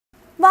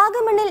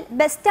വാഗമണ്ണിൽ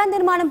bus stand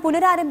നിർമ്മാണം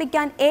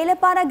പുനരാരംഭിക്കാൻ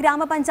ഏലപ്പാറ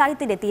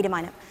ഗ്രാമപഞ്ചായത്തിന്റെ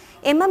തീരുമാനം.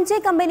 MMJ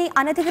കമ്പനി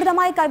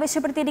അനധികൃതമായി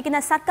കൈവശപ്പെടുത്തിയിരിക്കുന്ന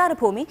സർക്കാർ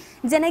ഭൂമി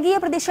ജനകീയ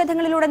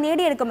പ്രതിഷേധങ്ങളിലൂടെ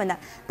നേടിയെടുക്കുമെന്ന്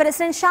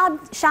പ്രസിഡന്റ്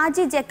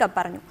ഷാജി ജേക്കബ്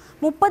പറഞ്ഞു.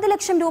 30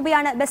 ലക്ഷം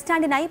രൂപയാണ് ബസ്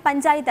സ്റ്റാൻഡിനായി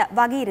പഞ്ചായത്ത്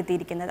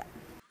വകയിരുത്തിയിരിക്കുന്നത്.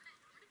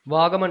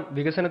 വാഗമൺ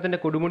വികസനത്തിന്റെ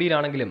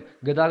കൊടുമുടിയിലാണെങ്കിലും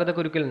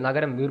ഗതാഗതക്കുരുക്കിൽ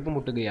നഗരം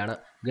വീർപ്പുമുട്ടുകയാണ്.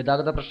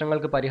 ഗതാഗത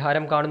പ്രശ്നങ്ങൾക്ക്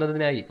പരിഹാരം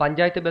കാണുന്നതിനായി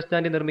പഞ്ചായത്ത് ബസ്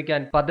സ്റ്റാൻഡ്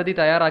നിർമ്മിക്കാൻ പദ്ധതി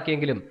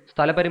തയ്യാറാക്കിയെങ്കിലും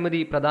സ്ഥലപരിമിതി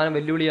പ്രധാന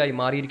വെല്ലുവിളിയായി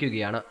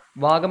മാറിയിരിക്കുകയാണ്.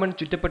 വാഗമൺ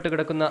ചുറ്റപ്പെട്ട്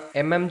കിടക്കുന്ന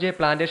MMJ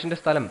പ്ലാന്റേഷന്റെ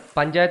സ്ഥലം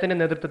പഞ്ചായത്തിന്റെ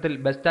നേതൃത്വത്തിൽ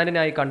ബസ്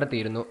സ്റ്റാൻഡിനായി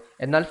കണ്ടെത്തിയിരുന്നു.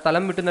 എന്നാൽ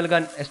സ്ഥലം വിട്ടു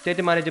നൽകാൻ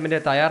എസ്റ്റേറ്റ് മാനേജ്മെന്റ്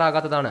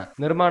തയ്യാറാകാത്തതാണ്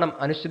നിർമ്മാണം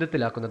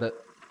അനിശ്ചിതത്വത്തിലാക്കുന്നത്.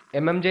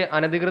 MMJ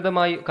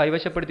അനധികൃതമായി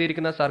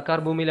കൈവശപ്പെടുത്തിയിരിക്കുന്ന സർക്കാർ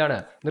ഭൂമിയിലാണ്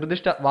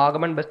നിർദ്ദിഷ്ട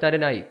വാഗമൺ ബസ്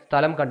സ്റ്റാൻഡിനായി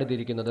സ്ഥലം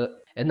കണ്ടെത്തിയിരിക്കുന്നത്.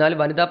 എന്നാൽ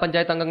വനിതാ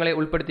പഞ്ചായത്ത് അംഗങ്ങളെ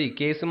ഉൾപ്പെടുത്തി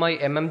കേസുമായി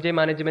MMJ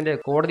മാനേജ്മെന്റ്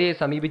കോടതിയെ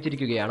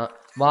സമീപിച്ചിരിക്കുകയാണ്.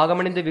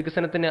 വാഗമണിന്റെ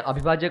വികസനത്തിന്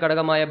അവിഭാജ്യ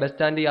ഘടകമായ ബസ്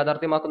സ്റ്റാൻഡ്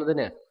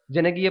യാഥാർത്ഥ്യമാക്കുന്നതിന്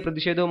ജനകീയ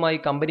പ്രതിഷേധവുമായി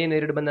കമ്പനിയെ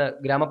നേരിടുമെന്ന്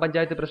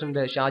ഗ്രാമപഞ്ചായത്ത്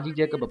പ്രസിഡന്റ് ഷാജി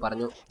ജേക്കബ്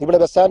പറഞ്ഞു. ഇവിടെ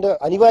ബസ് സ്റ്റാൻഡ്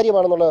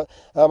അനിവാര്യമാണെന്ന്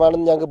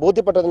ഞങ്ങൾക്ക്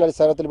ബോധ്യപ്പെട്ടതിന്റെ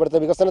അടിസ്ഥാനത്തിൽ ഇവിടുത്തെ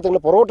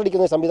വികസനത്തിന്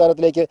പുറകോട്ടടിക്കുന്ന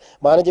സംവിധാനത്തിലേക്ക്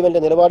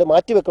മാനേജ്മെന്റ് നിലപാട്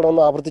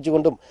മാറ്റിവെക്കണമെന്ന്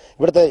ആവർത്തിച്ചുകൊണ്ടും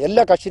ഇവിടുത്തെ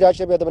എല്ലാ കക്ഷി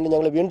രാഷ്ട്രീയ ഭേദമന്യേ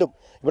ഞങ്ങൾ വീണ്ടും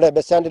ഇവിടെ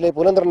ബസ് സ്റ്റാൻഡിലെ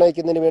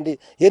പുനർനിർണ്ണയിക്കുന്നതിന് വേണ്ടി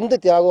എന്ത്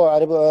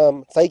ത്യാഗവും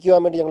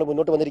സഹിക്കുവാൻ വേണ്ടി ഞങ്ങൾ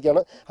മുന്നോട്ട്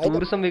വന്നിരിക്കുകയാണ്.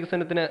 ടൂറിസം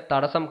വികസനത്തിന്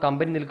തടസ്സം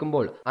കമ്പനി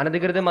നിൽക്കുമ്പോൾ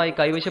അനധികൃതമായി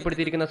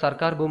കൈവശപ്പെടുത്തിയിരിക്കുന്ന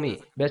സർക്കാർ ഭൂമി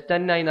ബസ്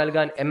സ്റ്റാൻഡിനായി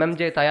നൽകാൻ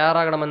MMJ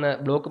തയ്യാറാകണമെന്ന്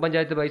block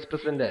panchayat vice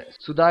president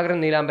Sudhakaran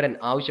Neelambaran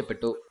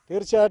ആവശ്യപ്പെട്ടു.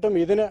 തീർച്ചയായിട്ടും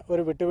ഇതിന്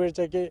ഒരു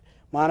വിട്ടുവീഴ്ചയ്ക്ക്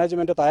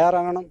മാനേജ്മെന്റ്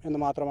തയ്യാറാകണം എന്ന്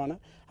മാത്രമാണ്.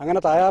 അങ്ങനെ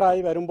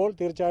തയ്യാറായി വരുമ്പോൾ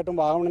തീർച്ചയായിട്ടും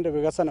വാഗമണിന്റെ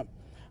വികസനം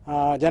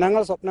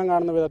ജനങ്ങൾ സ്വപ്നം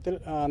കാണുന്ന വിധത്തിൽ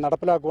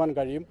നടപ്പിലാക്കുവാൻ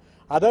കഴിയും.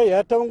 അത്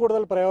ഏറ്റവും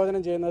കൂടുതൽ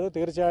പ്രയോജനം ചെയ്യുന്നത്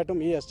തീർച്ചയായിട്ടും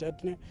ഈ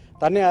എസ്റ്റേറ്റിന്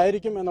തന്നെ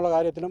ആയിരിക്കും എന്നുള്ള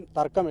കാര്യത്തിലും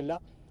തർക്കമില്ല.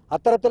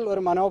 അത്തരത്തിൽ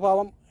ഒരു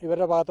മനോഭാവം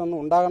ഇവരുടെ ഭാഗത്തുനിന്ന്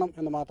ഉണ്ടാകണം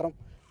എന്ന് മാത്രം.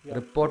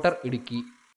 റിപ്പോർട്ടർ ഇടുക്കി.